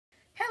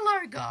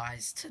So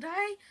guys,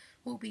 today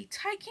we'll be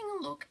taking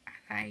a look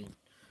at a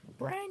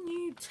brand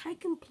new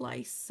Taken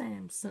Place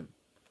Samson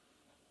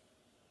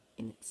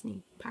in its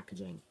new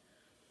packaging.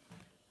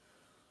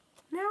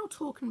 Now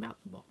talking about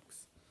the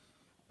box.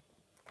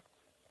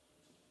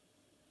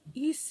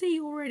 You see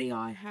already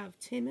I have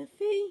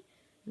Timothy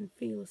and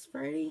Fearless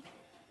Freddy,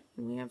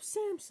 and we have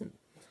Samson.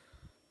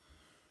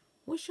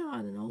 Wish I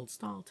had an old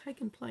style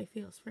Taken Play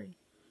Fearless Freddy.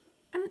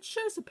 And it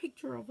shows a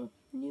picture of a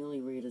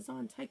newly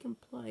redesigned Taken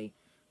Play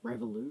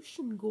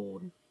Revolution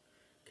Gordon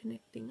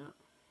connecting up.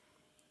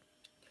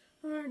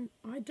 And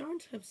I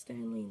don't have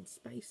Stanley in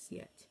space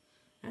yet,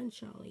 and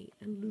Charlie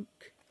and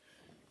Luke.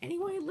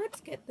 Anyway, let's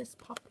get this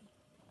puppy.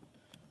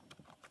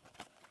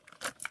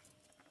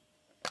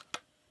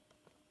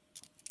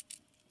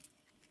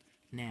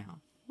 Now,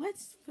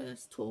 let's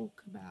first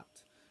talk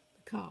about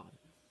the card.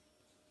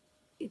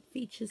 It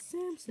features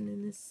Samson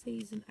in this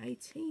season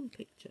 18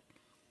 picture.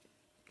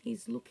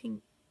 He's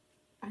looking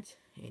at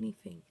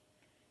anything,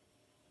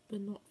 but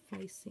not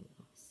facing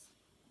us.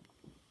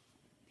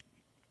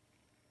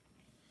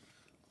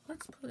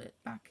 Let's put it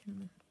back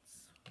in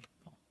this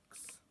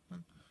box.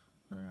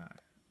 Alright.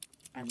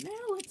 And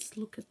now let's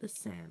look at the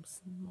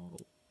Samson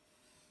model.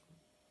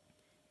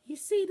 You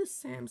see, the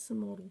Samson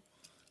model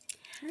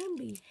can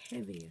be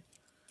heavier.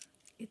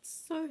 It's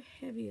so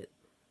heavy.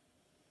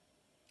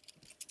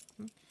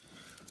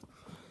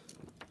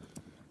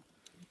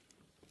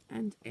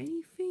 And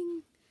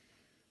anything,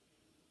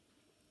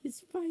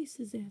 his face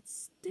is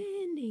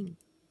outstanding.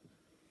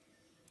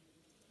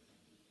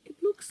 It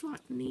looks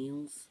like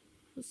Neil's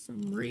for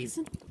some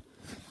reason.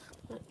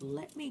 But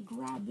let me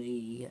grab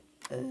the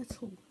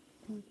Ertl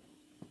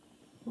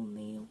or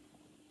Neil.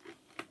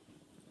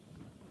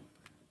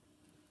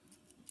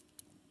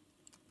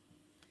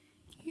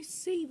 You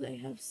see they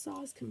have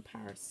size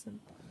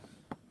comparison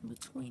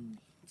between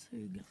the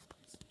two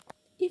guys.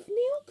 If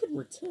Neil could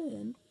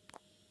return,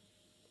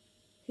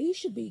 he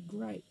should be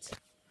great.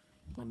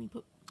 Let me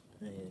put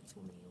the Ertl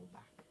Neil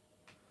back.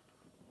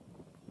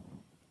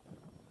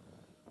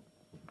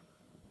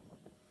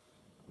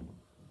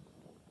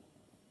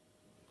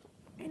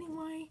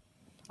 Anyway,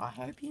 I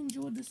hope you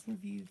enjoyed this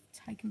review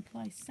of Taken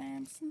Place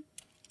Samson,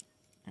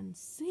 and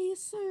see you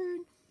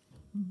soon.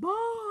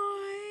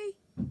 Bye!